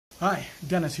Hi,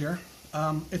 Dennis here.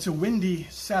 It's a windy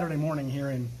Saturday morning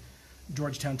here in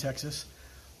Georgetown, Texas.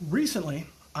 Recently,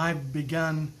 I've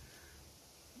begun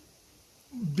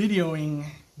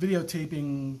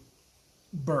videotaping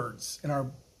birds in our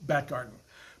back garden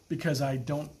because I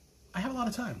have a lot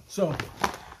of time. So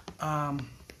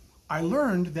I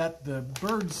learned that the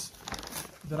birds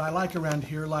that I like around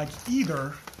here like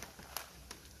either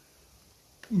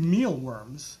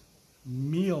mealworms,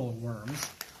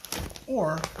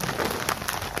 or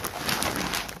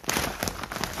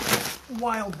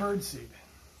wild birdseed.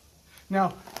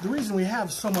 Now, the reason we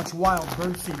have so much wild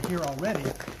birdseed here already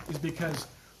is because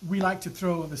we like to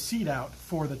throw the seed out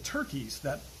for the turkeys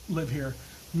that live here.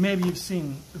 Maybe you've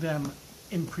seen them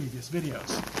in previous videos.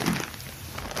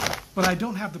 But I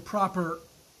don't have the proper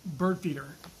bird feeder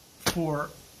for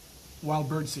wild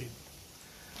birdseed.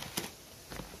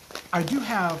 I do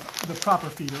have the proper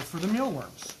feeder for the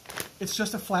mealworms. It's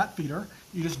just a flat feeder.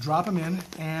 You just drop them in,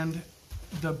 and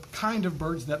the kind of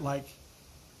birds that like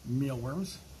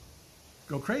mealworms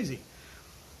go crazy.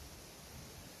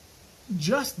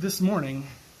 Just this morning,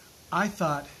 I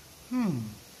thought,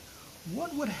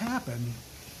 what would happen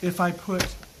if I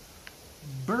put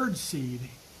bird seed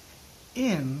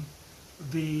in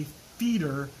the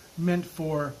feeder meant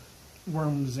for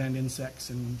worms and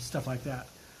insects and stuff like that?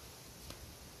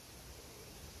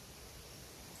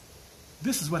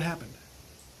 This is what happened.